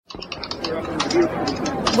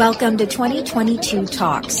Welcome to 2022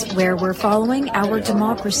 Talks, where we're following our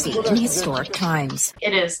democracy in historic times.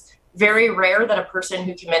 It is very rare that a person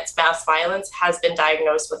who commits mass violence has been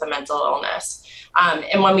diagnosed with a mental illness.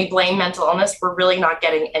 And when we blame mental illness, we're really not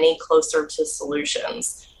getting any closer to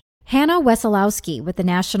solutions. Hannah Wesolowski with the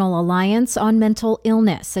National Alliance on Mental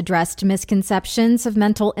Illness addressed misconceptions of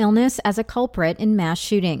mental illness as a culprit in mass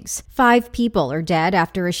shootings. 5 people are dead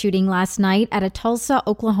after a shooting last night at a Tulsa,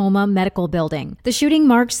 Oklahoma medical building. The shooting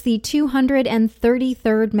marks the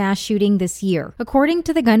 233rd mass shooting this year, according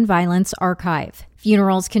to the Gun Violence Archive.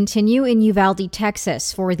 Funerals continue in Uvalde,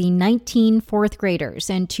 Texas for the 19 fourth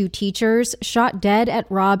graders and 2 teachers shot dead at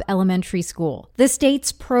Robb Elementary School. The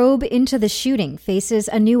state's probe into the shooting faces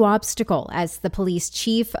a new obstacle as the police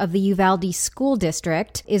chief of the Uvalde School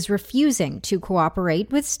District is refusing to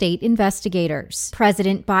cooperate with state investigators.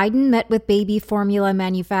 President Biden met with baby formula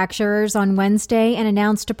manufacturers on Wednesday and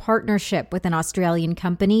announced a partnership with an Australian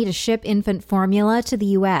company to ship infant formula to the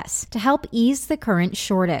U.S. to help ease the current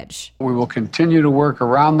shortage. We will continue to work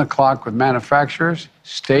around the clock with manufacturers,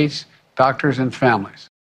 states, doctors, and families.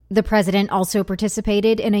 The president also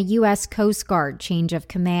participated in a U.S. Coast Guard change of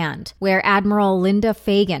command, where Admiral Linda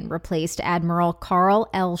Fagan replaced Admiral Carl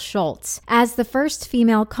L. Schultz as the first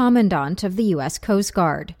female commandant of the U.S. Coast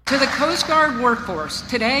Guard. To the Coast Guard workforce,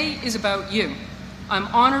 today is about you. I'm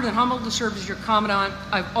honored and humbled to serve as your commandant.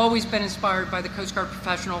 I've always been inspired by the Coast Guard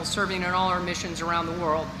professionals serving in all our missions around the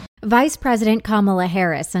world. Vice President Kamala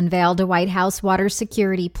Harris unveiled a White House water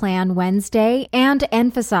security plan Wednesday and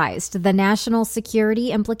emphasized the national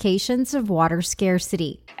security implications of water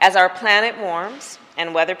scarcity. As our planet warms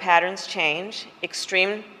and weather patterns change,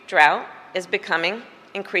 extreme drought is becoming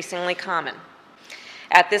increasingly common.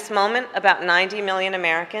 At this moment, about 90 million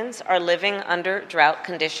Americans are living under drought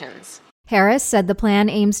conditions. Harris said the plan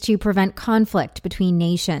aims to prevent conflict between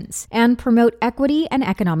nations and promote equity and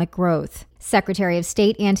economic growth. Secretary of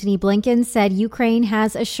State Antony Blinken said Ukraine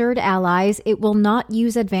has assured allies it will not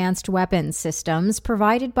use advanced weapons systems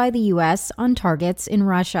provided by the U.S. on targets in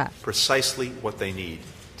Russia. Precisely what they need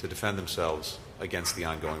to defend themselves against the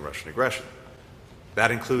ongoing Russian aggression. That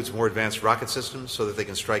includes more advanced rocket systems so that they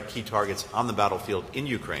can strike key targets on the battlefield in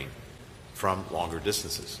Ukraine from longer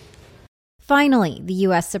distances. Finally, the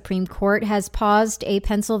U.S. Supreme Court has paused a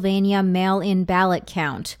Pennsylvania mail-in ballot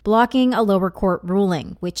count, blocking a lower court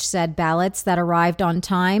ruling, which said ballots that arrived on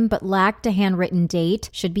time but lacked a handwritten date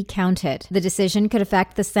should be counted. The decision could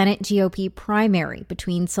affect the Senate GOP primary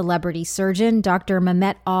between celebrity surgeon Dr.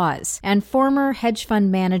 Mehmet Oz and former hedge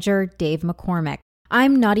fund manager Dave McCormick.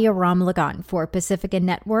 I'm Nadia Ramlagan for Pacifica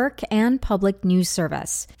Network and Public News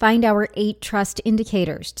Service. Find our 8 trust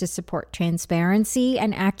indicators to support transparency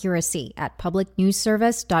and accuracy at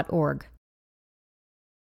publicnewsservice.org.